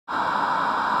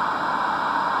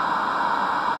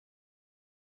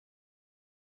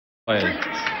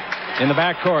In the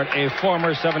backcourt, a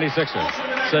former 76er,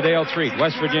 Sedale Threatt,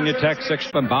 West Virginia Tech,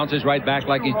 6, and bounces right back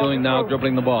like he's doing now,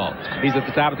 dribbling the ball. He's at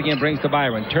the top of the game, brings to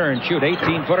Byron, turn, shoot,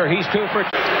 18-footer, he's 2 for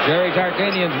Jerry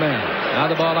Tarkanian's man. Now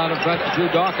the ball out in front to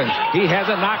Dawkins. He has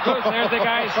it knocked loose. There's the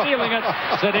guy stealing it.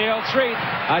 Sedale Threatt.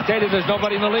 I tell you, there's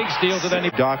nobody in the league steals it any.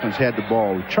 Dawkins had the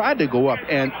ball, tried to go up,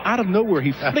 and out of nowhere,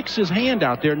 he flicks his hand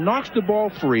out there, knocks the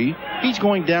ball free. He's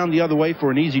going down the other way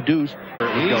for an easy deuce.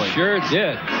 He sure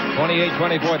did.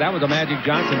 28-24. That was a Magic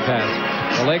Johnson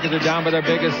pass. The Lakers are down by their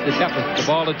biggest deficit. The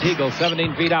ball to Teagle,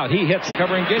 17 feet out. He hits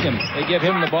covering Gilliam. They give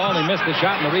him the ball, and he missed the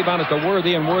shot, and the rebound is to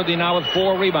Worthy, and Worthy now with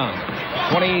 4 rebounds.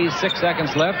 26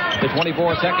 seconds left. The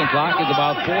 24-second clock is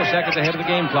about 4 seconds ahead of the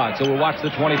game clock, so we'll watch the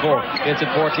 24. It's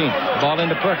at 14. Ball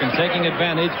into Perkins, taking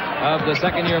advantage of the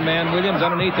second-year man, Williams,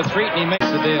 underneath the Threatt, and he makes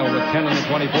Sedale with 10 on the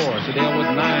 24. Sedale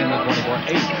with 9 on the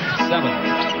 24. 8, 7.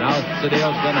 Now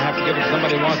Sedale's going to have to give it to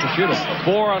somebody who wants to shoot it.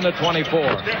 4 on the 24.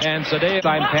 And Sedale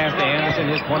time pass to Anderson.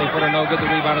 His 20-footer no good. The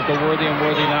rebound is to Worthy, and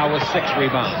Worthy now with 6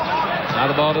 rebounds. Now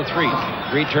the ball to Threatt.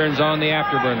 Threatt turns on the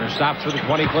afterburner. Stops for the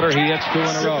 20-footer. He hits 2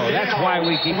 in a row. That's why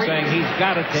we keep saying he's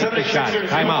got to take the shot.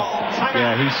 Timeout.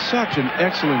 Yeah, he's such an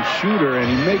excellent shooter, and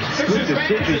he makes good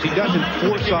decisions. He doesn't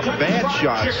force up bad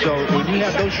shots. So when you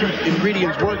have those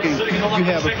ingredients working, you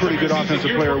have a pretty good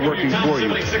offensive player working for you.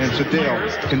 And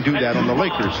Sedale can do that on the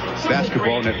Lakers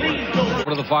Basketball Network.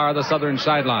 To the far of the southern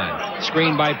sideline.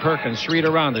 Screened by Perkins. Threatt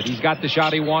around it. He's got the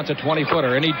shot he wants, a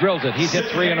 20-footer, and he drills it. He's hit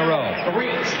 3 in a row.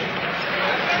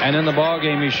 And in the ball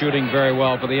game, he's shooting very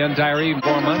well for the entire even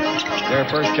 4 months. Their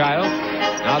first child.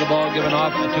 Now the ball given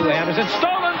off to Anderson.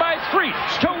 Stolen by Threatt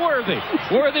to Worthy.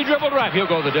 Worthy dribbled right. He'll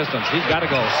go the distance. He's got to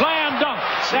go. Slam dunk.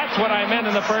 That's what I meant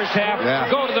in the first half. Yeah.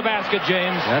 Go to the basket,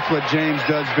 James. That's what James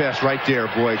does best right there,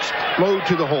 boy. Explode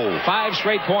to the hole. 5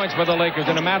 straight points for the Lakers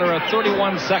in a matter of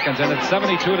 31 seconds, and it's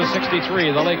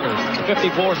 72-63. The Lakers.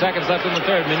 54 seconds left in the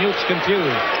third. Minute's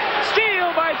confused.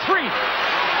 Steal by Threatt.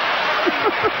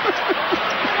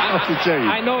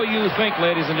 I know you think,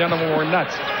 ladies and gentlemen, we're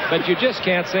nuts, but you just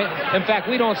can't say. In fact,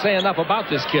 we don't say enough about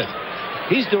this kid.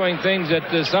 He's doing things that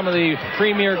some of the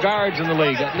premier guards in the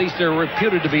league, at least they're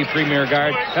reputed to be premier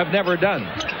guards, have never done.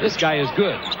 This guy is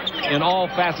good in all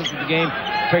facets of the game.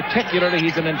 Particularly,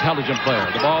 he's an intelligent player.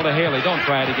 The ball to Haley. Don't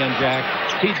try it again, Jack.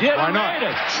 He did. Why not?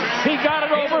 He got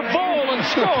it over Bowl and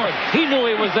scored. He knew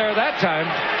he was there that time.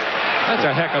 That's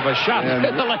a heck of a shot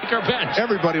at the Laker bench.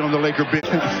 Everybody on the Laker bench.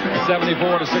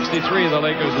 74-63, the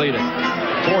Lakers leading.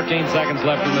 14 seconds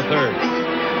left in the third.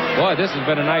 Boy, this has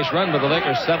been a nice run, but the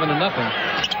Lakers 7-0.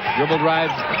 Dribble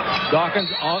drive, Dawkins,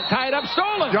 all tied up,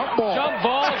 stolen. Jump ball. Jump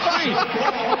ball,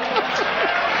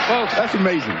 Threatt. Folks, that's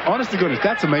amazing. Honest to goodness,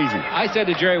 that's amazing. I said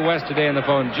to Jerry West today on the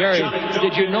phone, Jerry,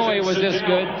 did you know he was this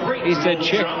good? He said,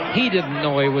 Chick, he didn't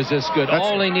know he was this good. That's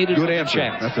all he needed was a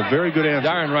check. That's a very good answer.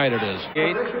 Darn right it is.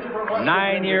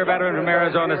 9-year veteran from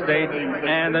Arizona State,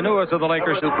 and the newest of the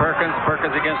Lakers to Perkins.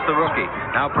 Perkins against the rookie.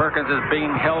 Now Perkins is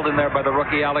being held in there by the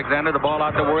rookie Alexander. The ball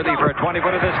out to Worthy for a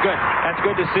 20-footer. That's good. That's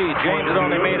good to see. James has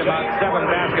only made about 7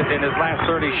 baskets in his last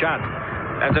 30 shots.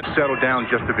 That's it. Settle down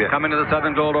just a bit. Coming to the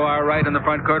southern goal to our right in the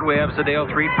front court, we have Sedale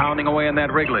Threatt pounding away in that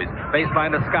Wrigley's.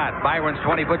 Baseline to Scott. Byron's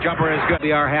 20-foot jumper is good.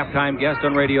 Be our halftime guest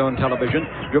on radio and television.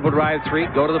 Dribble drive,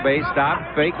 Threatt, go to the base,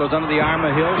 stop, fake, goes under the arm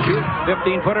of Hill, shoot.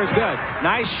 15-footer is good.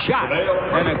 Nice shot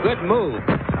and a good move.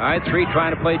 All right, Threatt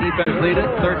trying to play defense, lead it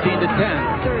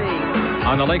 13-10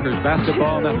 on the Lakers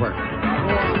Basketball Network.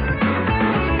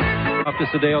 Up to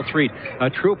Sedale Threatt, a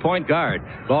true point guard.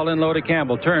 Ball in low to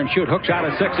Campbell. Turn, shoot, hook shot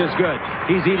of 6 is good.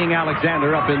 He's eating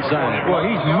Alexander up inside. Well,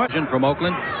 he's much from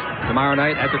Oakland. Tomorrow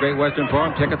night at the Great Western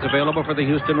Forum. Tickets available for the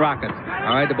Houston Rockets.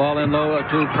 All right, the ball in low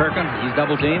to Perkins. He's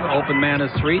double teamed. Open man is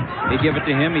Threatt. They give it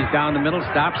to him. He's down the middle.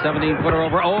 Stop. 17-footer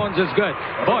over. Owens is good.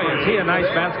 Boy, is he a nice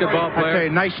basketball player. Okay,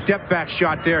 nice step back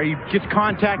shot there. He gets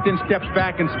contact and steps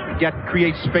back and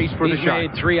creates space for the shot.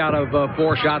 He's made 3 out of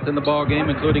 4 shots in the ball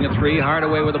game, including a 3.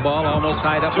 Hardaway with the ball, almost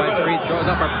tied up by Threatt. Throws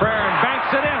up a prayer and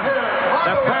banks it in.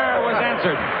 The prayer was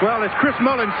answered. Well, as Chris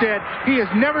Mullin said, he has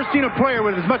never seen a player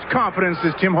with as much confidence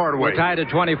as Tim Hardaway. We're tied at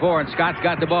 24, and Scott's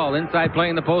got the ball. Inside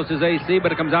playing the post is AC,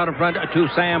 but it comes out in front to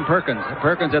Sam Perkins.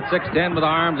 Perkins at 6'10" with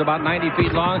arms about 90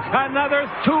 feet long. Another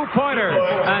two-pointer.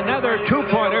 Another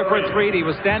two-pointer for Threatt. He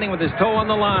was standing with his toe on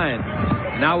the line.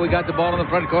 Now we got the ball in the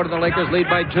front court, and the Lakers lead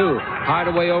by 2.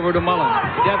 Hardaway over to Mullen.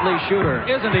 Deadly shooter.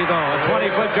 Isn't he, though? A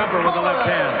 20-foot jumper with the left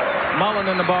hand. Mullen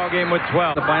in the ball game with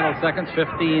 12. The final seconds,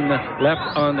 15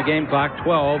 left on the game clock,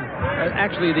 12.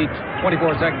 Actually, the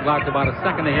 24-second clock's about a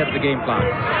second ahead of the game clock.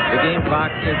 The game clock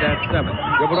is at 7.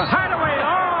 Dribble to Hardaway.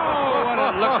 Oh, what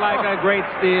a looked like a great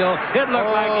steal. It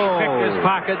looked like he picked his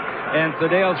pocket, and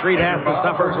Sedale Threatt has to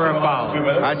suffer for a foul.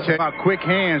 I tell you about quick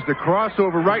hands. The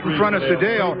crossover right in front of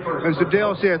Sedale, and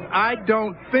Sedale says, I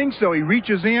don't think so. He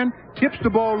reaches in, tips the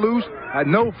ball loose.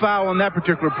 No foul on that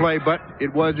particular play, but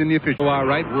it was in the official. All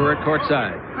right, we're at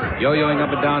courtside. Yo-yoing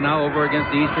up and down now over against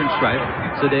the eastern stripe.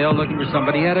 Sedale looking for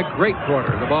somebody. He had a great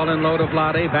quarter. The ball in low to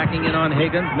Vlade, backing in on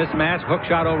Higgins. Mismatch, hook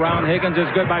shot around Higgins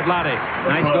is good by Vlade.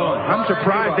 Nice going. I'm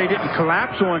surprised they didn't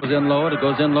collapse on. It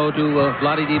goes in low to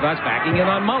Vlade Divac, backing in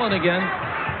on Mullen again.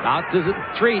 Out to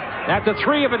Threatt. That's a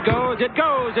three if it goes. It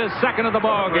goes. His second of the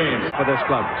ball game for this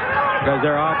club, because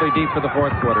they're awfully deep for the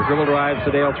fourth quarter. Dribble drive,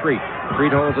 Sedale Threatt.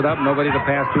 Threatt holds it up. Nobody to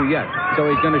pass to yet. So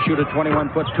he's going to shoot a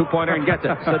 21-foot two-pointer and gets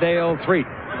it. Sedale Threatt.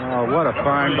 Oh, what a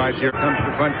find by Zero. Comes to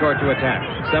the front court to attack.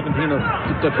 17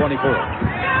 to 24.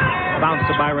 Bounce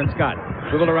to Byron Scott.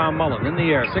 Dribble around Mullen in the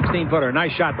air. 16-footer.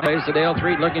 Nice shot by Sedale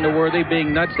Threatt, looking to Worthy,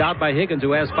 being nudged out by Higgins,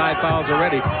 who has 5 fouls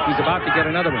already. He's about to get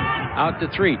another one. Out to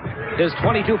Threatt. His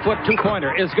 22-foot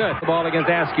two-pointer is good. The ball against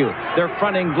Askew. They're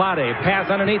fronting Vlade.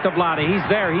 Pass underneath of Vlade. He's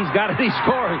there. He's got it. He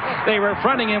scores. They were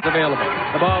fronting him. Available.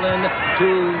 The ball in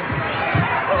to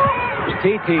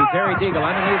Terry Teagle.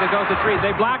 Underneath it goes to Threatt.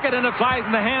 They block it, and it flies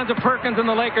in the hands of Perkins, and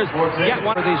the Lakers get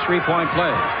one of these three-point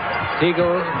plays.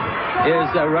 Teagle is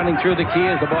running through the key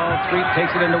as the ball. Threatt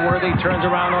takes it into Worthy. Turns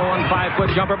around.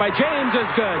 5-foot jumper by James is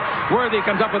good. Worthy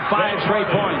comes up with 5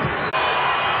 straight points.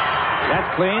 That's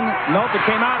clean. Nope, it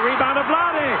came out. Rebound to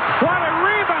Vlade. What a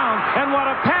rebound and what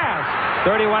a pass.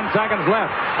 31 seconds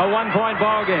left. A 1-point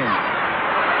ball game.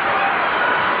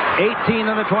 18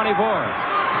 on the 24.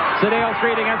 Sedale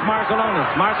Threatt against Marcelonis.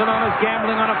 Marcelonis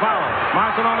gambling on a foul.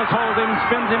 Marcelonis holds him,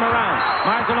 spins him around.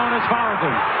 Marcelonis fouls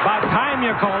him. By time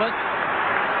you call it.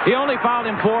 He only fouled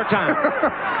him 4 times.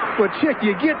 Well, Chick,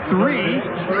 you get 3.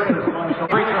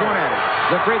 Free throw at it.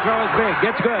 The free throw is big.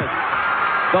 Gets good.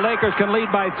 The Lakers can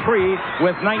lead by 3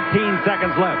 with 19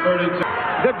 seconds left.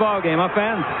 Good ball game, up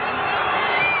fans.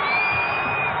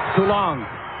 Too long.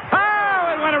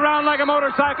 Oh, it went around like a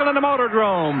motorcycle in the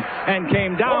Motordrome and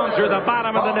came down through the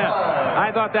bottom of the net. I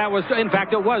thought that was, in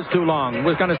fact, it was too long.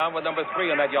 Was going to down with number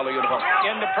 3 on that yellow uniform.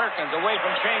 Into Perkins, away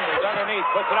from Chambers, underneath,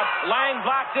 puts it up. Lang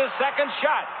blocks his second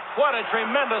shot. What a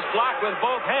tremendous block with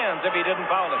both hands if he didn't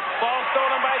foul him. Ball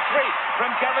stolen by Threatt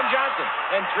from Kevin Johnson.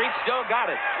 And Threatt still got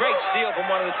it. Great steal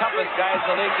from one of the toughest guys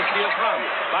in the league to steal from.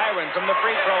 Byron from the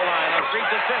free throw line on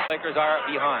Threatt's assist. Lakers are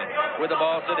behind. With the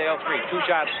ball, Sedale Threatt. 2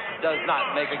 shots does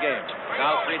not make a game.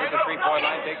 Now Threatt at the 3-point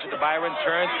line. Takes it to Byron.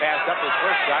 Turns. Passed up his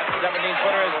first shot.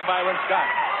 17-footer is Byron Scott.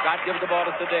 Scott gives the ball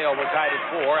to Sedale. We're tied at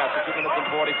 4 after 2 minutes and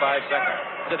 45 seconds.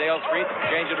 Sedale Threatt.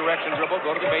 Change of direction dribble.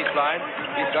 Go to the baseline.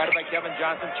 He's guarded by Kevin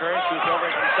Johnson. Turns, shoots over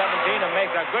from 17 and makes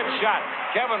a good shot.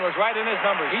 Kevin was right in his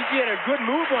numbers. He did a good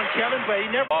move on Kevin, but he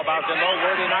never... Ball bounced in low.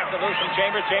 Worthy knocks it loose from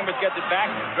Chambers. Chambers gets it back.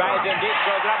 Drives in deep.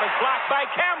 Throws it up. It's blocked by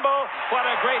Campbell. What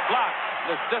a great block.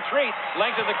 The Threatt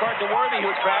length of the court to Worthy,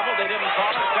 who traveled. They didn't call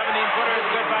it. 17-footer is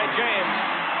good by James.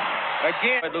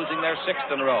 Again, losing their 6th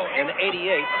in a row. In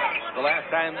 88, the last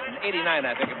time, in 89,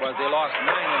 I think it was, they lost 9 in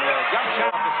a row. Jump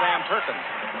shot to Sam Perkins.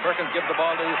 Perkins gives the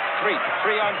ball to Threatt.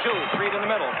 3-on-2. Threatt in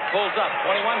the middle. Pulls up.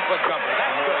 21-foot jumper.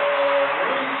 That's good.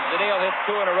 Sedale hits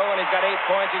 2 in a row, and he's got 8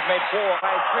 points. He's made 4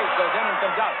 by Threatt. Goes in and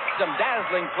comes out. Some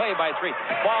dazzling play by Threatt.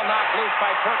 Ball knocked loose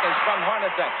by Perkins from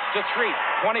Hornacek to Threatt.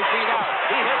 20 feet out.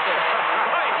 He hits it.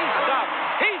 He stopped.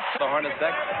 The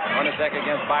Hornacek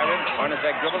against Byron.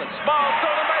 Hornacek dribble. It's small.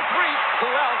 Stolen by Threatt. Who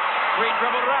else? Threatt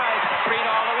dribble right. Threatt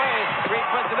all the way. Threatt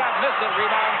puts it up. Missed it.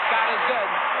 Rebound. Scott is good.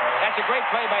 That's a great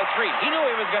play by Threatt. He knew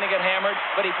he was going to get hammered,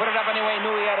 but he put it up anyway.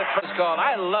 Knew he had it first called.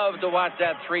 I love to watch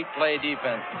that Threatt play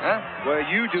defense. Huh? Well,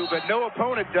 you do, but no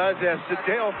opponent does, as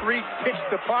Sedale Threatt pitched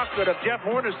the pocket of Jeff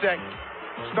Hornacek.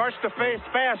 Starts to face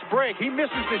fast break. He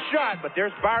misses the shot, but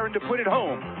there's Byron to put it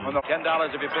home. On the $10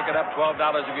 if you pick it up, $12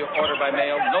 if you order by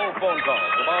mail. No phone calls.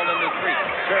 The ball into Threatt.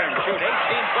 Turn, shoot,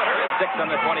 18-footer. 6 on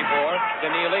the 24. To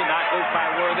Neely, knocked loose by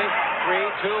Worthy.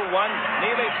 3, 2, 1.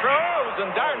 Neely throws,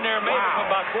 and Darden made it from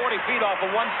about 40 feet off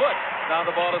of 1 foot. Now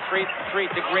the ball to Threatt.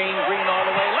 Threatt to Green. Green all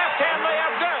the way. Left-hand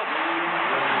layup, good.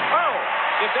 Oh,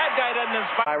 if that guy doesn't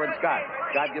inspire... Byron Scott.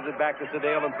 Scott gives it back to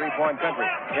Sedale in 3-point country.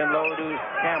 In low to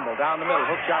Campbell. Down the middle.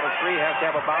 Hook shot is 3. Has to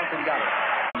have a bounce and got it.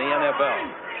 In the NFL.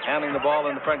 Handling the ball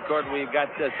in the front court, we've got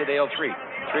Sedale Threatt.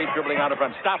 Threatt dribbling out in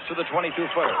front. Stops for the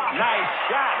 22-footer. Nice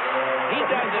shot. He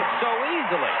does it so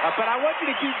easily. But I want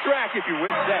you to keep track if you will.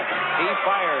 He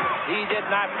fired. He did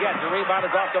not get. The rebound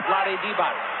is off to Vlade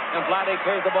Divac. And Vlade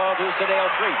clears the ball to Sedale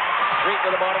Threatt. Threatt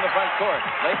with the ball in the front court.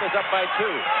 Lakers up by 2.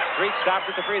 Threatt stops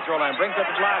at the free throw line. Brings it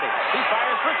to Vlade. He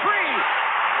fires for 3.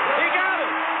 He got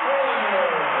it.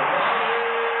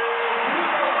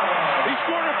 He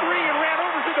corner three and ran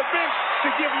over to the bench to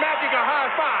give Magic a high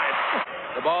five.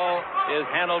 The ball is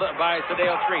handled by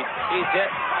Sedale Threatt. He's hit,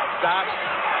 stops,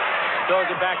 throws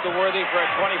it back to Worthy for a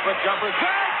 20-foot jumper.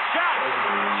 Good shot!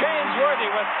 James Worthy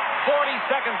with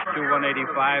 40 seconds.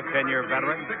 185, 10-year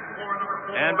veteran.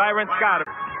 And Byron Scott.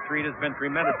 Threatt has been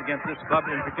tremendous against this club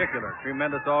in particular.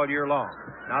 Tremendous all year long.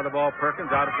 Now the ball, Perkins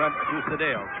out in front to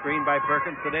Sedale. Screened by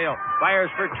Perkins. Sedale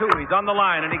fires for two. He's on the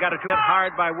line, and he got it hit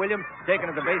hard by Williams. Taken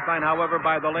at the baseline, however,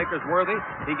 by the Lakers' Worthy.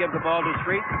 He gives the ball to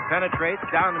Threatt. Penetrates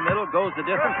down the middle. Goes the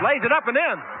distance. Lays it up and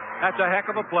in. That's a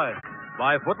heck of a play.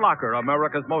 By Foot Locker,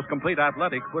 America's most complete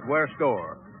athletic footwear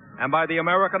store. And by the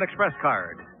American Express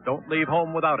card. Don't leave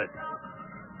home without it.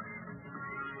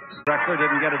 Drexler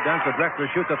didn't get it done, so Drexler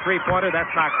shoots a three-pointer. That's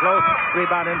not close.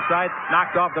 Rebound inside.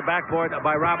 Knocked off the backboard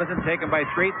by Robinson. Taken by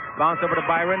Threatt. Bounce over to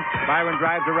Byron. Byron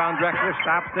drives around Drexler.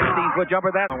 Stops. 16-foot jumper.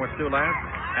 That with Stu Lance.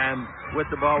 And with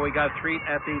the ball, we got Threatt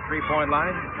at the three-point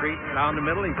line. Threatt down the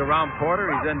middle. He's around Porter.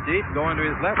 He's in deep. Going to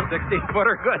his left.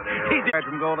 16-footer. Good. He's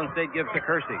from Golden State. Gives to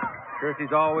Kersey.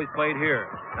 Kersey's always played here.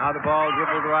 Now the ball,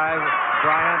 dribble drive.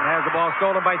 Bryant has the ball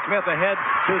stolen by Smith. Ahead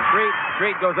to Threatt.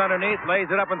 Threatt goes underneath, lays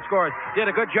it up and scores. Did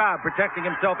a good job protecting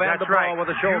himself and the ball with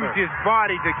the shoulder. Used his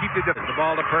body to keep the The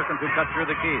ball to Perkins, who cuts through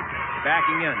the keys.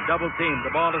 Backing in, double team. The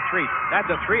ball to Threatt.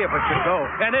 That's a three if it should go.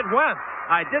 And it went.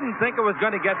 I didn't think it was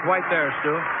going to get quite there,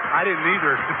 Stu. I didn't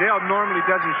either. Sedale normally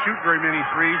doesn't shoot very many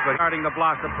threes, but Starting to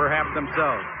block them perhaps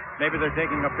themselves. Maybe they're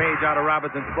taking a page out of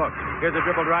Robinson's book. Here's a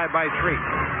dribble drive by Threatt.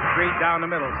 Threatt down the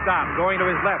middle. Stop. Going to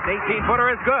his left. 18-footer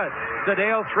is good.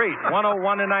 Sedale Threatt,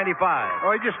 101-95.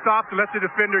 Oh, he just stopped to let the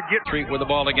defender get. Threatt with the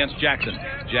ball against Jackson.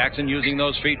 Jackson using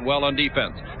those feet well on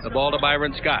defense. The ball to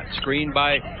Byron Scott. Screened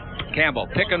by Campbell.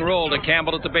 Pick and roll to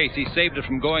Campbell at the base. He saved it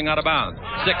from going out of bounds.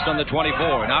 6 on the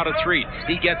 24. Now to Threatt.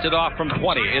 He gets it off from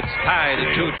 20. It's tied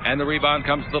at 2. And the rebound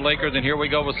comes to the Lakers, and here we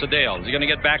go with Sedale. Is he going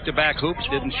to get back-to-back hoops?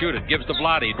 Didn't shoot it. Gives to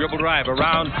Vlade. Dribble drive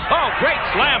around. Oh, great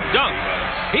slam dunk.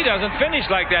 He doesn't finish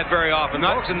like that very often,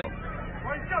 folks.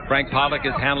 Frank Pollock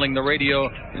is handling the radio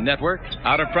network.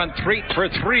 Out in front, Threatt for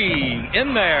three.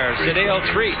 In there, Sedale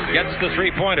Threatt gets the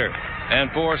three-pointer. And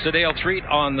for Sedale Threatt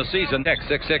on the season, next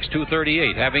 6'6",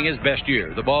 238, having his best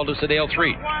year. The ball to Sedale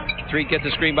Threatt. Threatt gets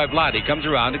a screen by Vlade. Comes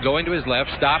around, going to his left.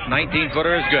 Stop.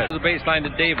 19-footer is good. The baseline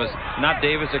to Davis. Not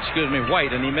Davis, excuse me,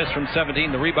 White. And he missed from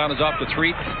 17. The rebound is off to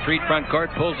Threatt. Threatt front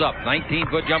court, pulls up.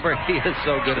 19-foot jumper. He is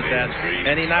so good at that.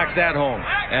 And he knocks that home.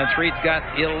 And Threatt's got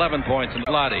 11 points. And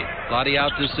Vlade. Vlade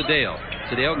out to Sedale.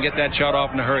 Sedale can get that shot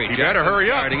off in a hurry. You better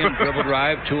hurry up. Him, dribble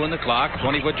drive, 2 on the clock.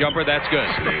 20-foot jumper, that's good.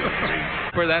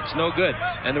 That's no good.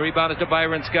 And the rebound is to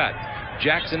Byron Scott.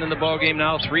 Jackson in the ballgame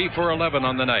now, 3 for 11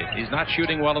 on the night. He's not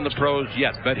shooting well in the pros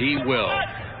yet, but he will.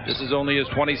 This is only his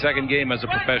 22nd game as a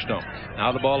professional.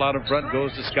 Now the ball out in front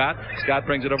goes to Scott. Scott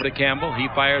brings it over to Campbell. He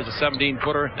fires a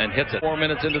 17-footer and hits it. 4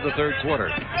 minutes into the third quarter.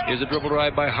 Here's a dribble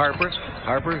drive by Harper.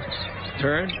 Harper,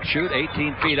 turn, shoot,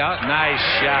 18 feet out. Nice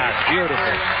shot. Beautiful.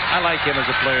 I like him as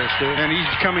a player, Stu. And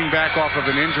he's coming back off of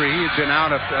an injury. He had been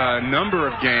out a number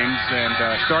of games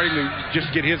and starting to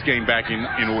just get his game back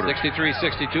in order.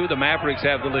 63-62, the Mavericks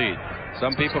have the lead.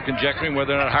 Some people conjecturing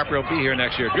whether or not Harper will be here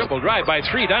next year. Dribble drive by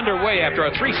Threatt underway after a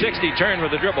 360 turn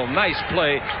with the dribble. Nice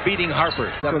play, beating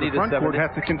Harper. So the front court has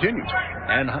to continue.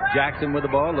 And Jackson with the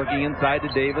ball, looking inside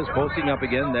to Davis, posting up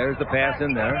again. There's the pass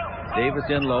in there. Davis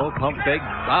in low, pump fake.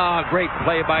 Great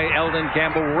play by Eldon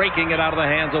Campbell, raking it out of the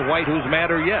hands of White, who's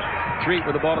madder yet. Threatt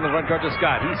with the ball in the front court to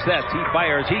Scott. He sets, he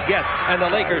fires, he gets, and the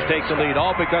Lakers take the lead,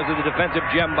 all because of the defensive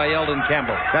gem by Eldon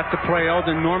Campbell. That's the play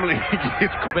Eldon normally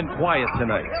gets. Been quiet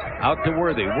tonight. Out to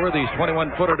Worthy. Worthy's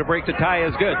 21-footer to break the tie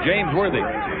is good. James Worthy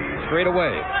straight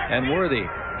away, and Worthy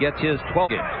gets his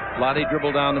 12th game. Vlade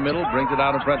dribble down the middle, brings it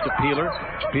out in front to Peeler.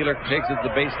 Peeler takes it to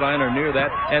the baseline or near that,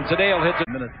 and Sedale hits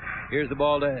it. Here's the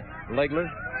ball to Legler.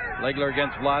 Legler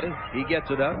against Vlade. He gets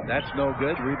it up. That's no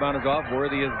good. Rebound is off.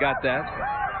 Worthy has got that.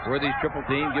 Worthy's triple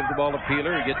team. Gives the ball to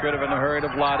Peeler. He gets rid of it in a hurry to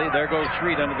Vlade. There goes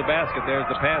Threatt under the basket. There's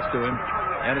the pass to him.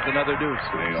 And it's another deuce.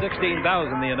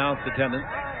 16,000 the announced attendance.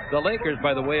 The Lakers,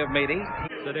 by the way, have made 8.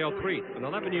 Sedale Threatt, in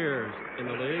 11 years in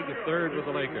the league, 3rd with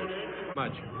the Lakers.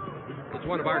 Much. It's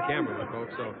one of our cameras,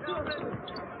 folks. So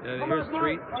here's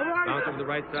Threatt. Bounce over the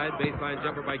right side. Baseline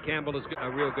jumper by Campbell is a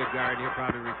real good guard. He'll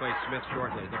probably replace Smith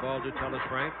shortly. The ball to Ellis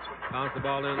Frank. Bounce the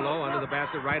ball in low. Under the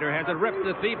basket. Ryder has it ripped.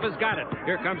 The thief has got it.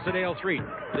 Here comes Sedale Threatt.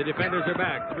 The defenders are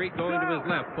back. Threatt going to his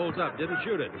left. Pulls up. Didn't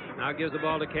shoot it. Now gives the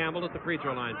ball to Campbell at the free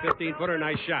throw line. 15-footer.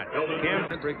 Nice shot.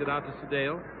 Campbell brings it out to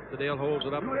Sedale. Sedale holds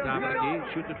it up at the top of the key,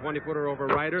 shoots a 20-footer over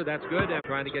Ryder. That's good. And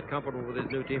trying to get comfortable with his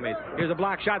new teammates. Here's a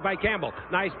block shot by Campbell.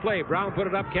 Nice play. Brown put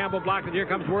it up. Campbell blocked it. Here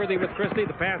comes Worthy with Christie.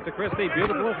 The pass to Christie.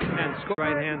 Beautiful. And score.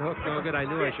 Right-hand hook. No good. I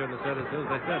knew I shouldn't have said it as soon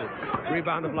as I said it.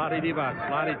 Rebound to Vlade Divac.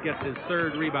 Vlade gets his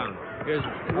third rebound. Here's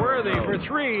Worthy for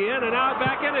three. In and out.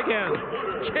 Back in again.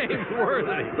 James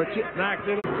Worthy. But knocks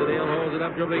it. Sedale holds it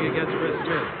up, dribbling against Chris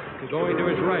Smith. Going to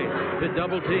his right. The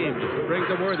double team. Brings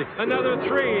to Worthy. Another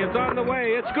three. It's on the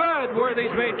way. It's good.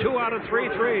 Worthy's made 2 out of 3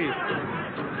 threes.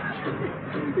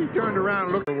 He turned around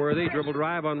and looked. Worthy, dribble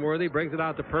drive on Worthy, brings it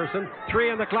out to Person.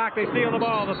 3 on the clock, they steal the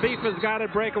ball. The Thief has got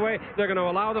it, breakaway. They're going to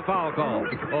allow the foul call.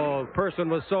 Oh, Person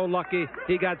was so lucky.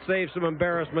 He got saved some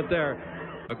embarrassment there.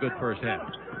 A good first half.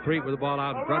 Threatt with the ball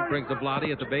out in front, brings the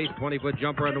Vlade at the base, 20-foot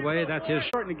jumper on the way. That's his.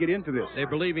 Starting to get into this. They're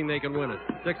believing they can win it.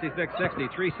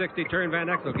 66-60, 360 turn Van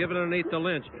Exel, give it underneath to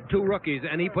Lynch. 2 rookies,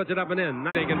 and he puts it up and in.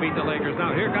 Now they can beat the Lakers.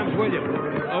 Now here comes Williams.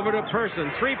 Over to Person.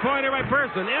 3-pointer by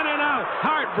Person. In and out.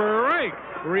 Heartbreak.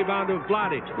 Rebound to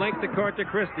Vlade. Length the court to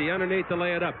Christie. Underneath to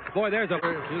lay it up. Boy, there's a...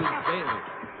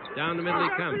 Down the middle he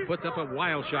comes. Puts up a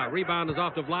wild shot. Rebound is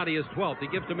off to Vlade, his 12th. He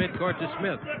gives to midcourt to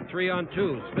Smith. 3 on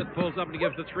 2. Smith pulls up and he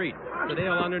gives to Threatt.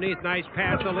 Sedale underneath. Nice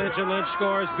pass to Lynch, and Lynch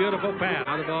scores. Beautiful pass.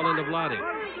 Now the ball into Vlade.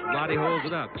 Vlade holds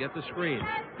it up. Gets the screen.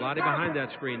 Vlade behind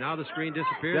that screen. Now the screen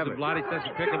disappears. And Vlade sets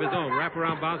a pick of his own.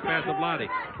 Wraparound bounce pass to Vlade.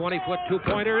 20-foot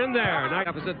 2-pointer in there. Now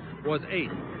opposite was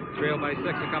 8. Trailed by 6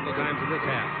 a couple of times in this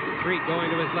half. Threatt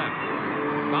going to his left.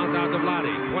 Bounce out to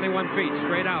Vlade. 21 feet.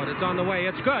 Straight out. It's on the way.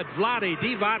 It's good. Vlade.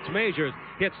 Divac measures.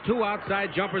 Hits 2 outside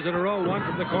jumpers in a row. 1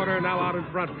 from the corner. Now out in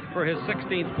front for his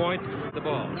 16th point. The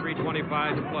ball. 3:25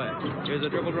 to play. Here's a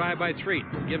dribble drive by Threatt.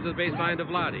 Gives the baseline to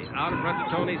Vlade. Out in front to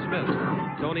Tony Smith.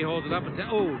 Tony holds it up and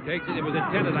takes it. It was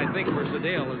intended, I think, for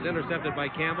Sedale. It was intercepted by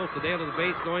Campbell. Sedale to the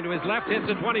base, going to his left. Hits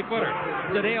a 20-footer.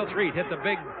 Sedale Threatt hit the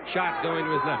big shot going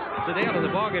to his left. Sedale in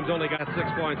the ballgame's only got 6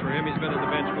 points for him. He's been on the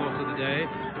bench most of the day.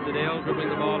 Sedale dribbling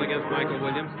the ball against Michael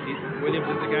Williams. Williams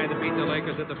is the guy that beat the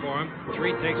Lakers at the Forum.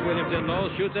 Threatt takes Williams in low,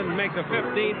 shoots it, and makes a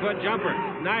 15-foot jumper.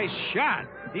 Nice shot.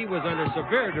 He was under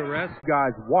severe duress.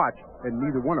 Guys watch, and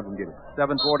neither one of them get it.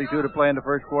 7:42 to play in the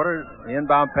first quarter. The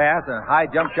inbound pass, and a high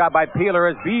jump shot by Peeler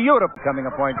is beautiful. Coming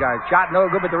a point, guys. Shot no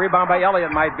good, but the rebound by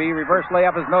Elliott might be. Reverse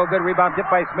layup is no good. Rebound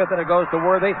tipped by Smith, and it goes to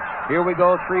Worthy. Here we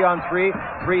go, 3 on 3.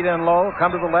 3 then low.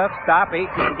 Come to the left. Stop.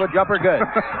 18-foot jumper. Good.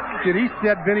 Did he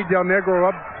set Vinny Del Negro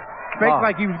up? Faked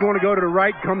like he was going to go to the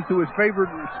right, comes to his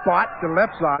favorite spot, the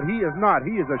left side. He is not.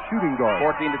 He is a shooting guard.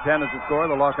 14-10 is the score.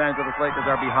 The Los Angeles Lakers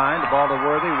are behind. The ball to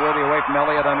Worthy. Worthy away from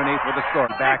Elliott underneath with the score.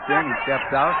 Backs in. He steps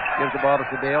out. Gives the ball to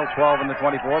Sedale. 12 in the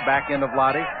 24. Back into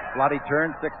Vlade. Vlade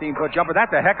turns. 16-foot jumper.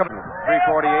 That's a heck of a...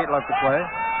 3:48 left to play.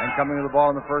 And coming to the ball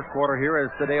in the first quarter here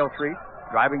is Sedale Threatt.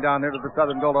 Driving down there to the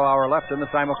southern goal to our left in the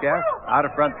simulcast. Out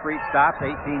of front, Threatt stops.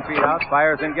 18 feet out.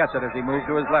 Fires and gets it as he moves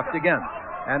to his left again.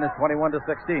 And it's 21-16.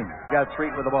 Got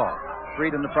Threatt with the ball.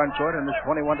 Threatt in the front court, and it's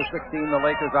 21-16. The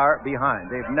Lakers are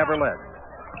behind. They've never led.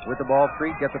 With the ball,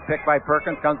 Threatt gets a pick by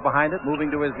Perkins, comes behind it,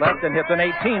 moving to his left, and hits an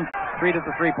 18. Threatt at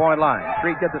the 3-point line.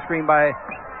 Threatt gets the screen by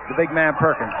the big man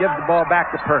Perkins. Gives the ball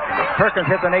back to Perkins. Perkins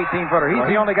hits an 18-footer. He's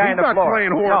the only guy in the floor. He's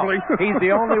not playing horribly. No, he's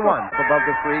the only one. Above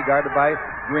the 3, guarded by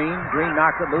Green. Green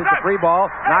knocks it loose. The free ball.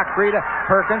 Knocks free to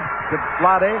Perkins. To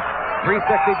Vlade.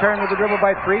 360 turn with the dribble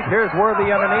by Threatt. Here's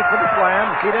Worthy underneath for the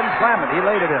slam. He didn't slam it. He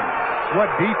laid it in. What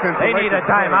defense? They need a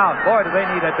timeout. Boy, do they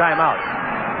need a timeout.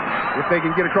 If they can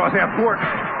get across half court.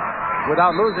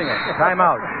 Without losing it.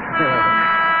 Timeout.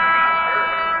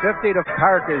 50 to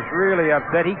Park is really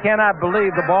upset. He cannot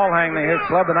believe the ball hanging in his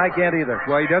club, and I can't either.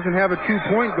 Well, he doesn't have a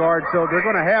 2-point guard, so they're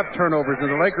going to have turnovers. And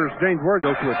the Lakers, James Worthy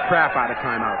goes to a trap out of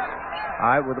timeouts. All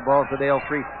right, with the ball to Dale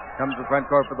Threatt. Comes to the front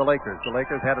court for the Lakers. The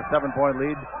Lakers had a 7-point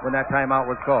lead when that timeout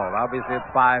was called. Obviously, it's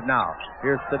 5 now.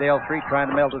 Here's Sedale Threatt trying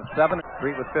to melt it to 7.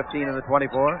 Threatt with 15 in the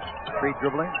 24. Threatt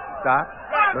dribbling. Stop.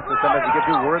 Looks for somebody to get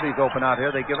to. Worthy's open out here.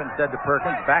 They give it instead to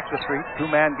Perkins. Back to Threatt.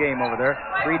 2-man game over there.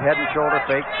 Threatt head and shoulder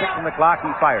fake. 6 on the clock.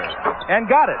 He fires. And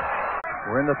got it.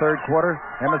 We're in the third quarter.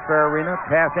 Hemisphere Arena.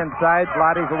 Pass inside.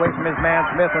 Vlade's away from his man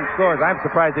Smith and scores. I'm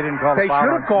surprised they didn't call a foul. They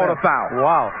should have called a foul.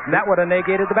 Wow. And that would have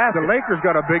negated the basket. The Lakers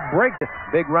got a big break.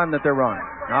 Big run that they're running.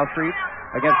 Now Threatt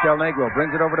against Del Negro.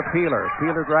 Brings it over to Peeler.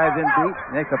 Peeler drives in deep.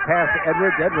 Makes a pass to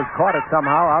Edwards. Edwards caught it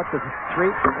somehow. Out to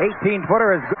Threatt.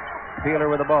 18-footer is good. Peeler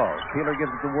with the ball. Peeler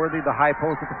gives it to Worthy. The high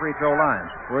post at the free throw line.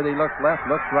 Worthy looks left.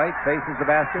 Looks right. Faces the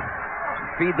basket.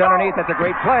 Feeds underneath. That's a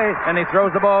great play. And he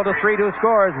throws the ball to Threatt, who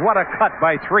scores. What a cut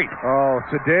by Threatt. Oh,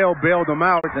 Sedale bailed him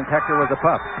out. And Hector was a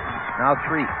puff. Now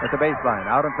Threatt at the baseline.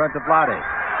 Out in front of Vlade.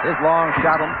 His long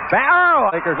shot.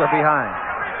 Oh! Lakers are behind.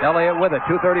 Elliott with it.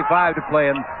 2:35 to play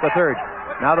in the third.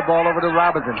 Now the ball over to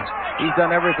Robinson. He's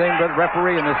done everything but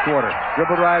referee in this quarter.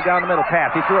 Dribble drive down the middle. Pass.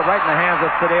 He threw it right in the hands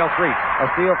of Sedale Threatt. A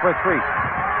steal for Threatt.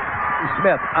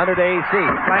 Smith under to AC.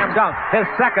 Slam dunk. His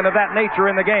second of that nature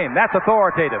in the game. That's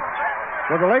authoritative.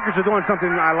 Well, the Lakers are doing something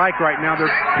I like right now.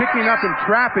 They're picking up and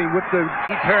trapping with the...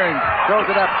 He turns. Throws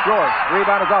it up short.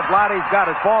 Rebound is off. Vlade's got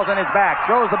it. Falls on his back.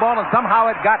 Throws the ball and somehow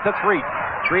it got to Threatt.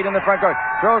 Threatt in the front court.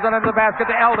 Throws it into the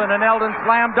basket to Eldon and Eldon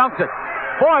slam dunks it.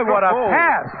 Boy, what a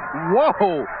pass.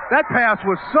 Whoa. That pass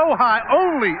was so high,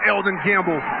 only Eldon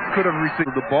Campbell could have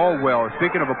received the ball well.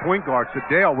 Speaking of a point guard,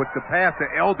 Sedale with the pass to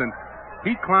Eldon,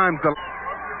 he climbs the...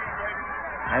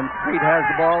 And Threatt has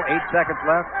the ball. 8 seconds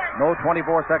left. No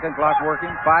 24-second clock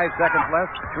working. 5 seconds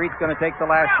left. Threatt's going to take the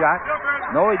last shot.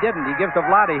 No, he didn't. He gives to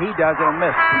Vlade. He does. It'll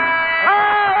miss.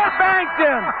 Oh, banked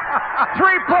in.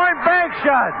 3-point bank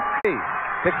shot.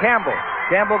 To Campbell.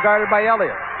 Campbell guarded by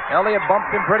Elliott. Elliott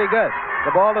bumped him pretty good.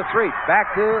 The ball to Threatt.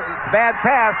 Back to bad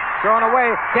pass. Thrown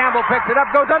away. Campbell picks it up.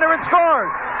 Goes under and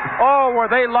scores. Oh, were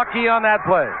they lucky on that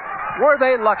play. Were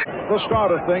they lucky. The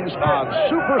start of things on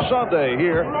Super Sunday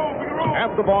here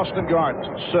at the Boston Gardens.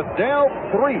 Sedale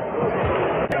Threatt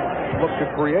look to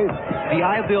create. The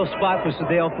ideal spot for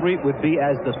Sedale Threatt would be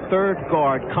as the third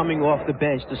guard coming off the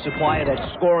bench to supply that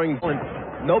scoring.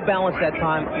 No balance that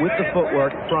time with the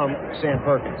footwork from Sam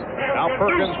Perkins. Now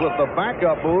Perkins with the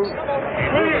backup move. He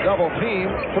drew the double team.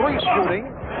 Threatt shooting.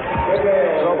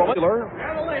 So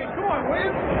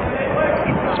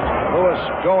Lewis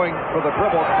going for the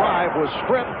dribble drive was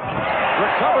stripped.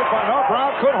 Recovered by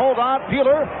Brown. Could hold on.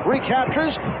 Peeler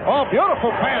recaptures. Oh, beautiful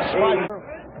pass by...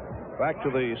 Back to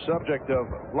the subject of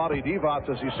Vlade Divac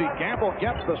as you see Campbell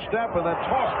gets the step and then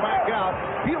tossed back out.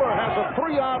 Peeler has a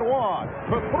 3-on-1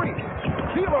 for Threatt.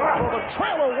 Peeler for the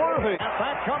trailer Worthy. And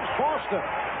back comes Boston.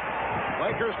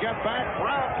 Lakers get back.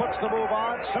 Brown puts the move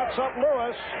on. Sets up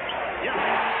Lewis. Yeah.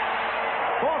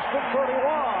 Boston 31.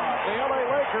 The LA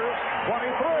Lakers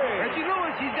 23. Reggie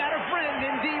Lewis, he's got a friend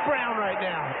in D. Brown right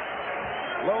now.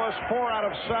 Lewis 4 out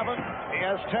of 7. He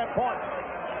has 10 points.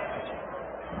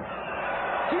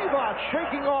 Divac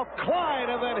shaking off Clyde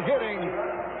and then hitting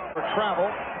for travel.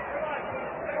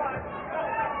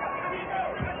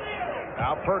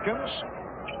 Now Perkins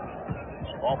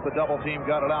off the double team,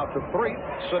 got it out to Threatt.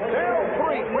 Sedale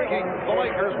Threatt bringing the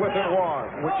Lakers within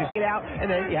one. Which is get out, and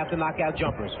then you have to knock out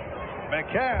jumpers.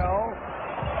 McHale,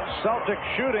 Celtic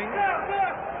shooting,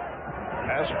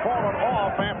 has fallen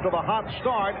off after the hot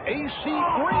start. AC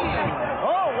Green.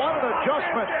 Oh, what an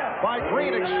adjustment by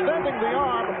Green, extending the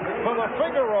arm for the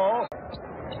finger roll.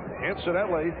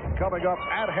 Incidentally, coming up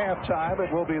at halftime,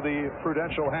 it will be the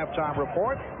Prudential halftime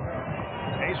report.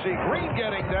 AC Green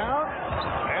getting down,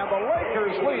 and the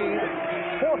Lakers lead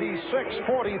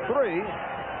 46-43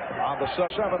 on the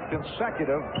 7th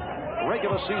consecutive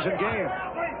regular season game.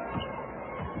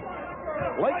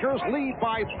 Lakers lead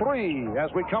by 3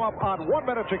 as we come up on 1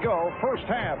 minute to go. First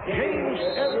half, James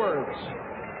Edwards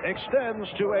extends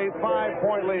to a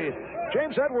 5-point lead.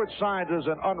 James Edwards signed as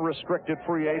an unrestricted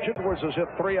free agent. Edwards has hit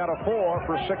 3 out of 4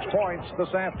 for 6 points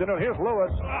this afternoon. Here's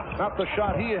Lewis, not the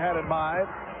shot he had in mind.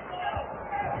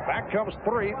 Back comes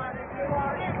Threatt.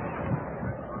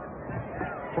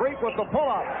 Threatt with the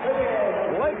pull-up.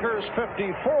 Lakers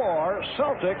 54,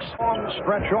 Celtics long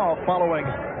stretch off following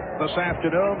this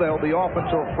afternoon. They'll be off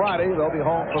until Friday. They'll be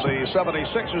home for the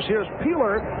 76ers. Here's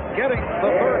Peeler getting the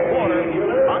third quarter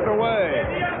underway.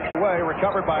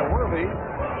 Recovered by Worthy.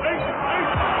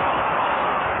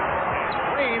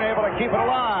 Green able to keep it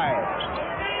alive.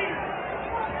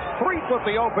 Threatt with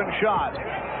the open shot.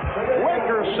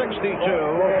 Lakers 62,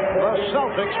 the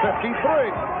Celtics 53.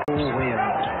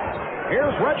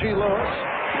 Here's Reggie Lewis.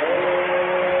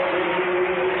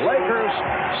 Lakers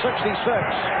 66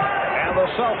 and the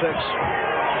Celtics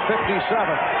 57.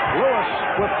 Lewis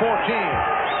with 14.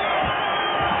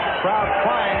 Crowd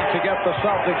trying to get the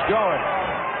Celtics going.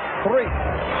 Threatt.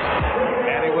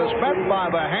 And he was met by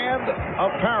the hand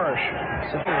of Parrish.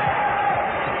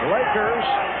 Lakers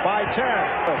by 10.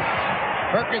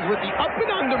 Perkins with the up and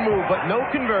under move, but no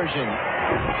conversion.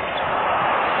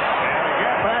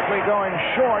 Bagley going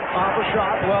short on the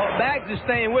shot. Well, Bags is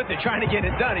staying with it, trying to get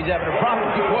it done. He's having a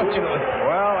problem, unfortunately.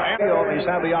 Well, he's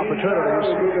had the opportunities.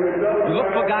 You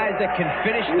look for guys that can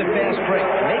finish the fast break,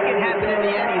 make it happen in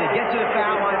the end, either get to the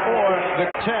foul line or the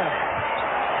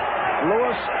 10.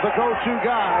 Lewis, the go-to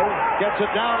guy, gets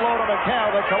it down low to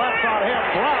McHale. They collapse on him.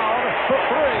 Brown for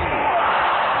 3.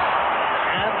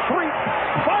 And Threatt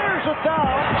fires it down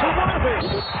to Worthy. Worthy.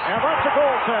 And that's a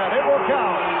goaltend. It will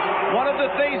count. One of the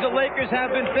things the Lakers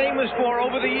have been famous for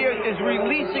over the years is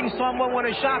releasing someone when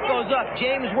a shot goes up.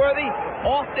 James Worthy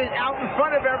often out in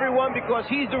front of everyone because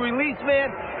he's the release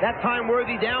man. That time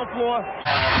Worthy down floor.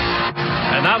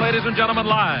 And now, ladies and gentlemen,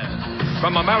 live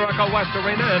from America West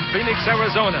Arena in Phoenix,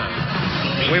 Arizona,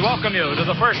 we welcome you to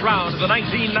the first round of the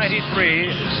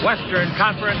 1993 Western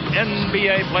Conference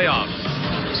NBA playoffs.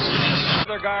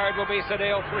 The guard will be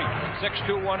Sedale Threatt,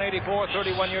 6'2", 184,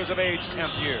 31 years of age,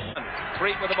 10th year.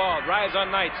 Threatt with the ball, drives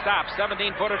on Knight, stops,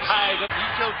 17-footer ties. He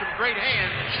showed some great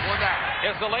hands for that.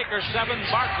 It's the Lakers 7,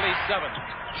 Barkley 7.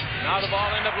 Now the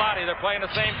ball into Vlade. They're playing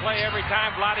the same play every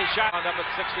time. Vlade shot up at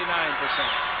 69%.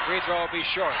 Free throw will be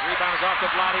short. Rebound is off to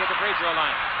Vlade at the free throw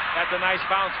line. That's a nice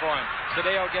bounce for him.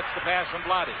 Sedale gets the pass from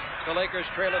Vlade. The Lakers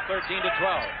trail at 13-12.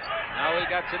 Now we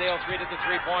got Sedale Threatt at the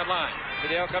three-point line.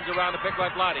 Sedale comes around to pick by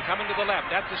Vlade. Coming to the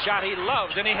left. That's the shot he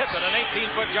loves, and he hits it. An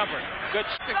 18-foot jumper. Good.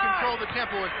 To control the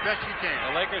tempo as best you can.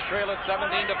 The Lakers trail at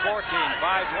 17-14.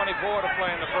 5:24 to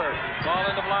play in the first. Ball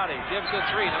into Vlade. Gives to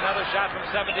Threatt. Another shot from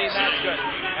 17. That's good.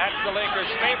 That's the Lakers'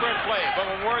 favorite play.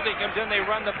 But when Worthy comes in, they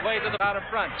run the play to the out of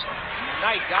front.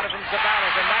 Knight got it from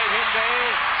Sedale. And Knight hits a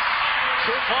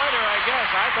two-pointer, I guess.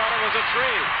 I thought it was a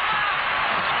three.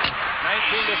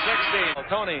 19-16.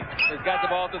 Tony has got the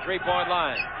ball at the three-point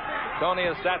line. Tony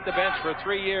has sat the bench for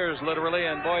 3 years, literally,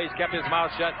 and boy, he's kept his mouth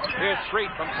shut. Here's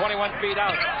Threatt from 21 feet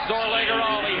out. Sore leg or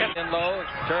all, he hit in low.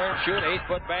 Turn, shoot,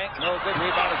 8-foot bank. No good.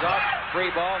 Rebound is off.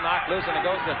 Free ball, knocked loose, and it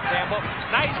goes to Campbell.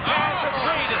 Nice pass from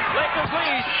Threatt. Lakers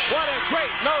lead. What a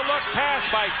great no-look pass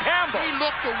by Campbell. He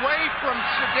looked away from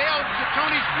Sedale to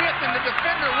Tony Smith, and the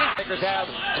defender went. Lakers have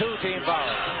 2 team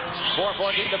fouls.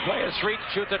 4:14 to play as Threatt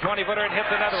shoots a 20-footer and hits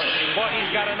another one. Boy,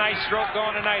 he's got a nice stroke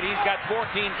going tonight. He's got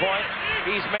 14 points.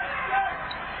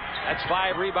 That's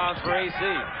 5 rebounds for AC.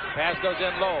 Pass goes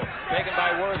in low. Taken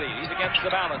by Worthy. He's against the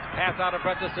balance. Pass out in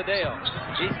front to Sedale.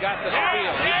 He's got the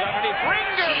steal. He's underneath.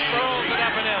 Ringer throws it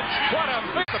up and in. What a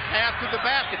big pass to the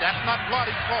basket. That's not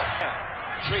Vlade's fault.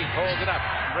 Threatt holds it up.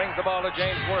 Brings the ball to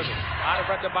James Worthy. Out in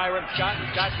front to Byron Scott. And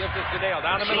Scott gives it to Sedale.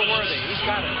 Down the middle Worthy. He's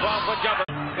got it. 12-foot jumper.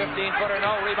 15-footer,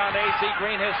 no. Rebound to AC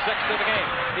Green, his 6th of the game.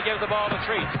 He gives the ball to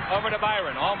Threatt. Over to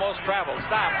Byron. Almost travels.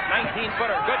 Stops.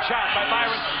 19-footer. Good shot by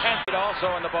Byron. And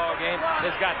also in the ball game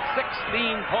has got 16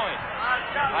 points.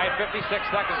 56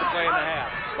 seconds to play in the half.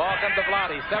 Ball comes to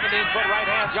Vlade. 17-foot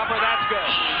right-hand jumper. That's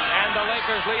good. And the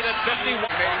Lakers lead at 51.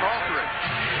 Made him alter it.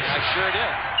 I sure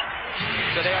did.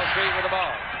 Sedale Threatt with the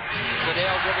ball.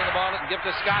 Sedale dribbling the ball and gives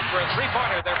to Scott for a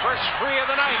three-pointer. Their first free of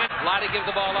the night. Vlade gives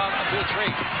the ball off to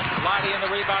Threatt. Vlade in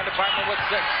the rebound department with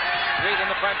 6. Threatt in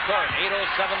the front court.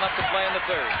 8:07 left to play in the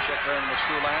third. Check turn the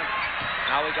school line.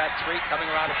 Now we got Threatt coming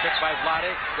around to pick by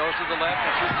Vlade. Goes to the left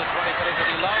and shoots the 20-footer that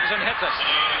he loves and hits it.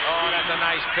 Oh, that's a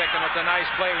nice pick, and it's a nice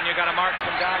play when you got to mark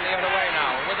him down the other way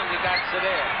now. With him we got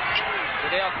Sedale.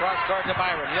 Sedale cross court to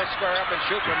Byron. He'll square up and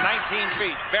shoot from 19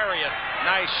 feet. Bury it.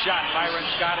 Nice shot, Byron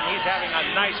Scott, and he's having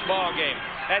a nice ball game.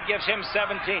 That gives him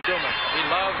 17. He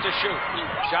loves to shoot.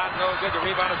 Shot no good. The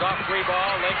rebound is off. Free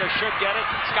ball. Lakers should get it.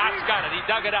 Scott's got it. He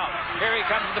dug it out. Here he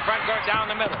comes to the front court down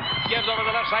the middle. Gives over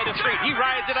the left side to Threatt. He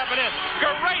rides it up and in.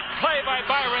 Great play by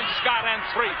Byron Scott and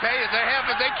Threatt.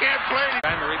 They can't play.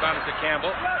 And the rebound is to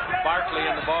Campbell. Barkley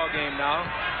in the ball game now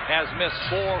has missed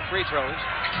 4 free throws.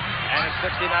 And it's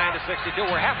 69-62.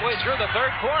 We're halfway through the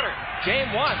third quarter.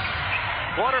 Game 1.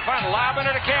 Quarterfinal, lobbing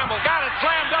it to Campbell. Got it,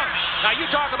 slam dunk. Now you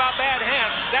talk about bad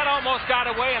hands. That almost got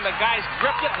away, and the guys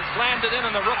gripped it and slammed it in,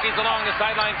 and the rookies along the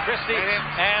sideline, Christie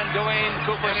and Dwayne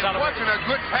Cooper celebrated. It wasn't a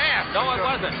good pass. No, it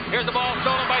wasn't. Here's the ball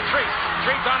stolen by Threatt.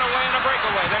 Threatt's on the way in a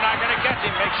breakaway. They're not going to catch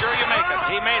him. Make sure you make it.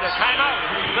 He made it. Timeout.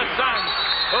 The Suns.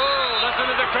 Oh,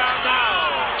 listen to the crowd now.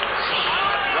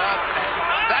 Well,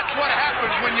 that's what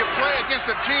happens when you play against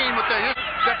a team with the history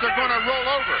that they're going to roll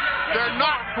over. They're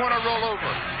not going to roll over.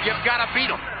 You've got to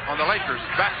beat them on the Lakers.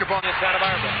 Basketball in Santa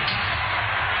Barbara.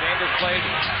 Chambers plays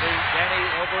to Danny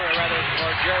over, or rather,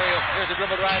 for Jerry. Here's a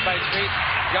dribble drive by Threatt.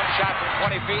 Jump shot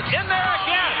from 20 feet. In there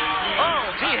again.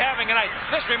 Oh, is he having a night?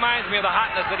 This reminds me of the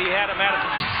hotness that he had at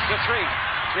Madison. To Threatt.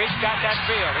 Threatt's got that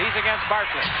field. He's against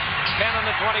Barkley. 10 on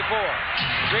the 24.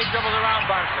 Threatt dribbles around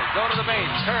Barkley. Go to the base.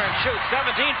 Turn. Shoot.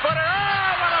 17-footer.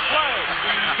 Oh, what a play.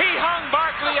 He hung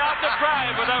Barkley out to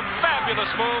drive with a fabulous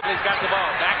move. He's got the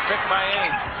ball. Back pick by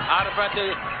Ames. Out in front to...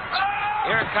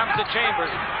 Here it comes to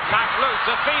Chambers. Knocked loose.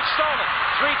 The thief stole it.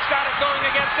 Threatt's got it going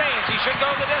against Ames. He should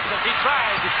go the distance. He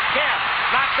tries. He can't.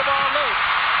 Knocks the ball loose.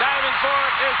 Diving for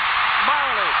it is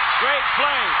Marley. Great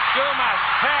play. Dumas.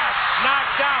 Pass.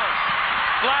 Knocked down.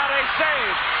 Vlade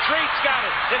saved. Threatt's got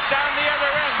it. It's down the other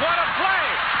end. What a play.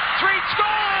 Threatt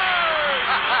scores!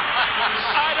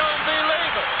 I don't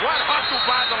believe it. What hustle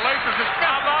by the Lakers is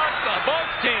both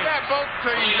teams. Yeah, both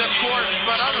teams, of course,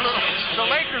 but the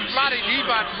Lakers' Vlade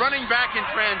Divac running back in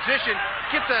transition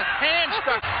gets a hand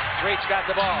stuck. Threatt's got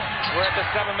the ball. We're at the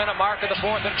 7-minute mark of the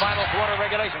fourth and final quarter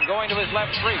regulation. Going to his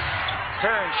left, Threatt.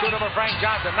 Turn, shoot over Frank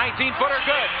Johnson. 19-footer,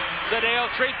 good.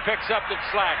 Sedale Threatt picks up the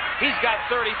slack. He's got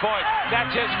 30 points. That's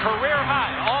his career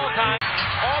high, all time.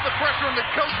 All the pressure on the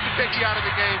coach to take you out of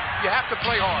the game. You have to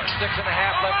play hard. 6.5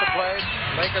 left to play.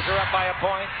 Lakers are up by a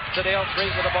point. Sedale Threatt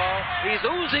with the ball. He's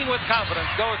oozing with confidence.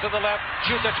 Goes to the left.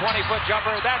 Shoots a 20-foot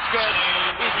jumper. That's good.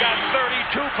 He's got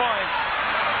 32 points.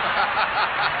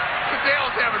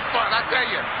 Sedale's having fun, I tell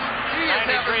you. He is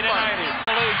having fun.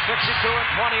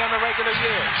 62-20 on the regular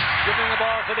year. Giving the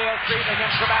ball to Sedale Threatt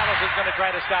against Ellis is going to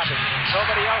try to stop it.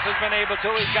 Nobody else has been able to.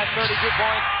 He's got 32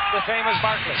 points, the same as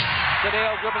Barkley.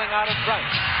 Sedale dribbling out in front.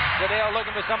 Sedale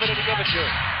looking for somebody to give it to.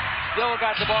 Still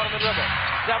got the ball in the dribble.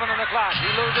 7 on the clock. He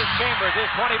loses Chambers. His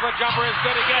 20-foot jumper is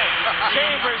good again.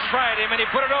 Chambers tried him, and he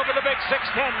put it over the big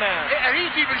 6'10 man. And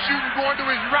he's even shooting going to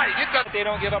his right. They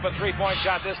don't give up a 3-point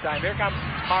shot this time. Here comes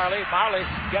Marley. Marley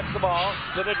gets the ball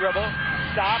to the dribble.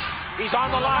 Stops. He's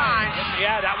on the line.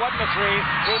 Yeah, that wasn't a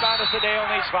 3. Rebound to Sedale,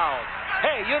 and he's fouled.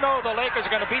 Hey, you know the Lakers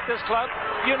are going to beat this club.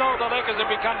 You know the Lakers have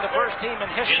become the first team in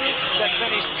history that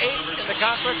finished 8th in the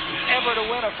conference ever to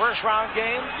win a first-round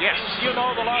game. Yes. You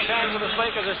know the Los Angeles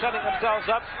Lakers are setting themselves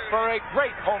up for a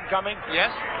great homecoming.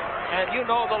 Yes. And you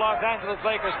know the Los Angeles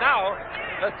Lakers now,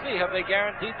 let's see, have they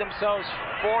guaranteed themselves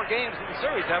 4 games in the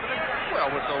series, haven't they? Well,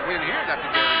 with the win here, that's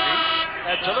a guarantee.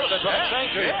 Absolutely, that's what I'm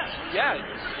saying to you. Yeah,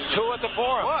 2 at the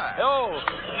Forum. What? Oh.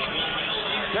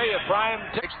 Tell you, Prime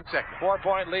takes the second.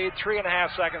 4-point lead,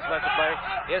 3.5 seconds left to play.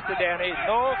 It's to Danny.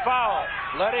 No foul.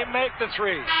 Let him make the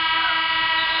 3.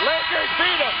 Lakers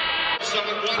beat him.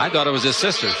 I thought it was his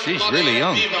sister. She's really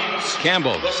young.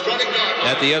 Campbell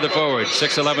at the other forward,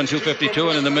 6'11", 252,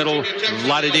 and in the middle,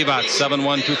 Vlade Divac,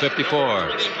 7'1", 254.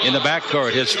 In the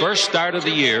backcourt, his first start of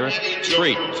the year,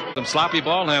 Threatt. Some sloppy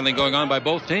ball handling going on by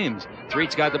both teams.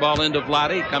 Threatt's got the ball into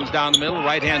Vlade, comes down the middle,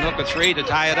 right-hand hook of 3 to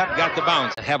tie it up, got the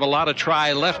bounce. Have a lot of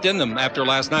try left in them after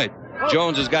last night.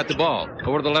 Jones has got the ball.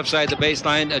 Over to the left side of the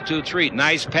baseline to Threatt.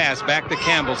 Nice pass back to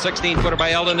Campbell. 16-footer by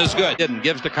Eldon is good. Didn't.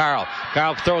 Gives to Carl.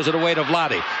 Carl throws it away to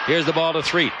Vlade. Here's the ball to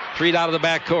Threatt. Threatt out of the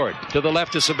backcourt. To the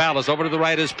left is Sabalas. Over to the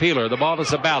right is Peeler. The ball to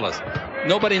Sabalas.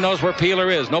 Nobody knows where Peeler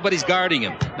is. Nobody's guarding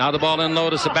him. Now the ball in low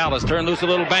to Sabalas. Turn loose a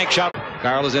little bank shot.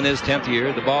 Carl is in his 10th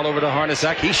year. The ball over to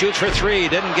Hornacek. He shoots for 3.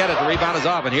 Didn't get it. The rebound is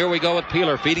off. And here we go with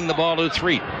Peeler feeding the ball to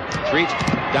Threatt. Threatt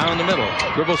down the middle.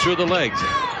 Dribbles through the legs.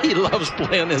 He loves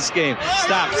playing this game.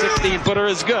 Stop. 16-footer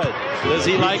is good. Does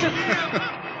he like it?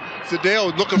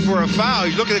 Sedale looking for a foul.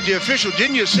 He's looking at the official.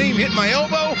 Didn't you see him hit my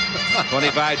elbow?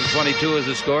 25-22 is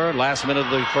the score. Last minute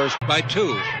of the first by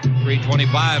 2.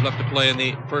 3:25 left to play in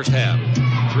the first half.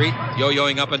 Threatt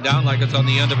yo-yoing up and down like it's on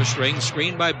the end of a string.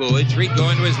 Screened by Bowie. Threatt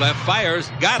going to his left.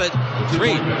 Fires. Got it.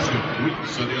 Threatt.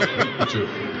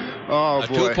 Oh, a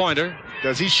boy. 2-pointer.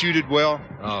 Does he shoot it well?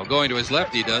 Oh, going to his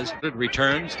left he does.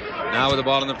 Returns. Now with the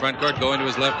ball in the front court. Going to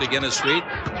his left again is Threatt.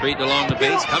 Threatt along the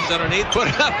base. Comes underneath. Put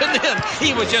it up and in.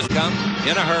 He was just come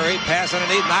in a hurry. Pass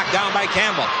underneath. Knocked down by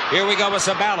Campbell. Here we go with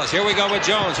Sabalas. Here we go with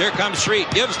Jones. Here comes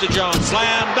Threatt. Gives to Jones.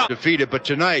 Slam dunk. Defeated, but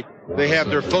tonight they have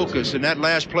their focus. And that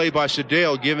last play by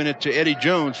Sedale giving it to Eddie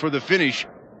Jones for the finish.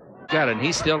 Got it. And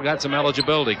he's still got some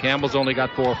eligibility. Campbell's only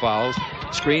got 4 fouls.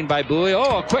 Screened by Bowie.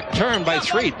 Oh, a quick turn by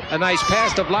Threatt. A nice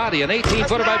pass to Vlade. An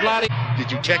 18-footer by Vlade.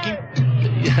 Did you check him?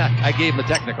 Yeah, I gave him a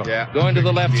technical. Yeah. Going to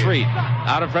the left, Threatt.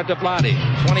 Out in front to Vlade.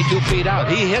 22 feet out.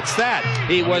 He hits that.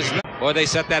 He was... Boy, they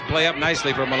set that play up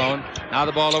nicely for Malone. Now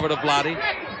the ball over to Vlade.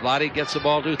 Vlade gets the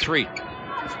ball to Threatt.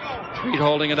 Threatt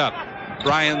holding it up.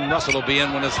 Brian Russell will be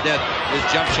in when it's dead.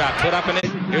 His jump shot put up and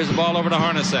in. Here's the ball over to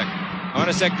Hornacek.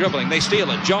 Hornacek dribbling. They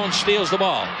steal it. Jones steals the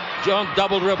ball. Jones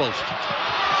double dribbles.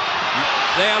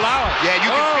 They allow it. Yeah, you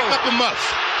can pick up a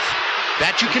muff.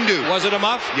 That you can do. Was it a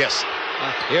muff? Yes.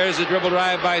 Here's the dribble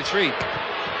drive by Threatt.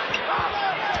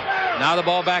 Now the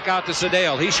ball back out to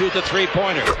Sedale. He shoots a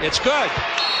 3-pointer. It's good.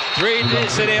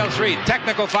 Sedale Threatt.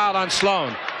 Technical foul on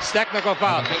Sloan. Technical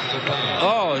foul.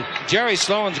 Oh, Jerry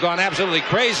Sloan's gone absolutely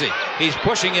crazy. He's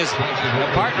pushing his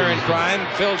partner in crime,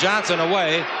 Phil Johnson,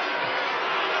 away.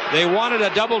 They wanted a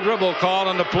double dribble call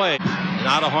on the play.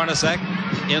 Now to Hornacek.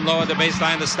 In low at the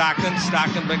baseline to Stockton.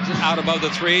 Stockton brings it out above the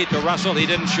 3 to Russell. He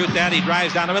didn't shoot that. He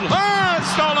drives down the middle. Oh, it's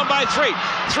stolen by Threatt.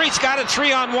 Threatt's got it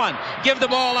 3-on-1. Give the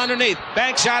ball underneath.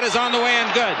 Bank shot is on the way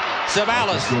and good.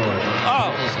 Sabalas.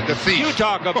 Oh, the thief. You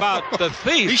talk about the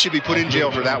thief. He should be put in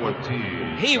jail for that one.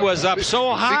 He was up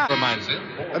so high.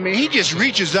 I mean, he just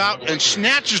reaches out and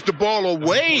snatches the ball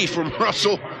away from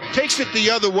Russell. Takes it the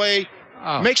other way.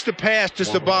 makes the pass to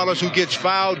Sabalas, who gets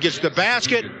fouled, gets the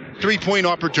basket, three-point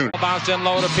opportunity. Bounce in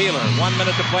low to Peeler. 1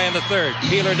 minute to play in the third.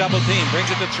 Peeler double team, brings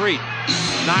it to Threatt.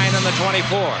 9 on the 24.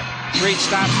 Threatt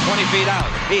stops 20 feet out.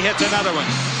 He hits another one.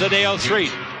 Sedale Threatt.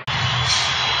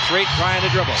 Threatt trying to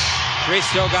dribble. Threatt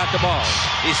still got the ball.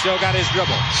 He's still got his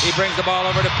dribble. He brings the ball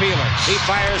over to Peeler. He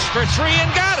fires for three and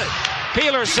got it.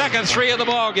 Peeler's second three of the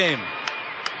ball game.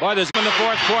 Boy, there's in the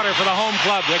fourth quarter for the home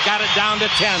club. They got it down to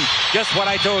 10. Just what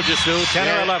I told you, Stu. 10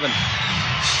 or 11.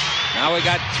 Now we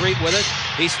got Threatt with it.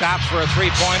 He stops for a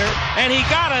three-pointer, and he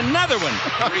got another one.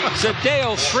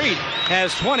 Sedale Threatt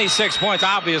has 26 points.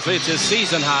 Obviously, it's his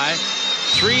season high.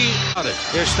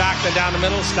 Here's Stockton down the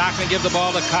middle. Stockton gives the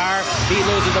ball to Carr. He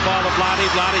loses the ball to Vlade.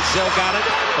 Vlade still got it.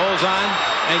 Holds on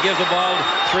and gives the ball to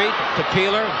Threatt, to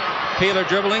Peeler. Peeler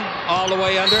dribbling all the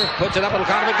way under. Puts it up. It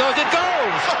goes. It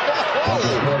goes!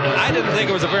 I didn't think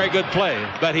it was a very good play,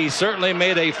 but he certainly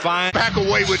made a fine. Back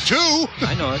away with two.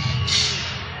 I know it.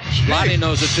 Vlade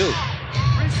knows it too.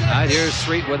 All right, here's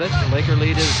Threatt with it. The Laker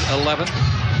lead is 11.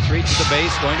 Threatt to the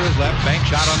base, going to his left. Bank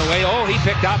shot on the way. Oh, he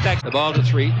picked out the ball to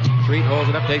Threatt. Threatt holds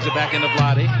it up, takes it back into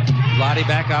Vlade. Vlade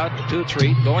back out to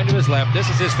Threatt, going to his left. This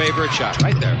is his favorite shot,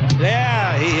 right there.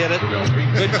 Yeah, he hit it.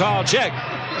 Good call, check.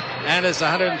 And it's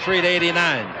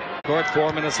 103-89. Court,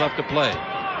 4 minutes left to play.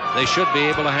 They should be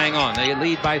able to hang on. They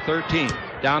lead by 13.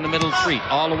 Down the middle, Threatt.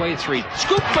 All the way, Threatt.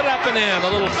 Scoop it up and in. A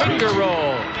little finger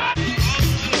roll.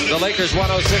 The Lakers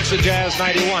 106, the Jazz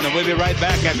 91. And we'll be right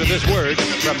back after this word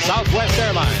from Southwest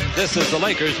Airlines. This is the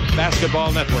Lakers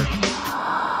Basketball Network.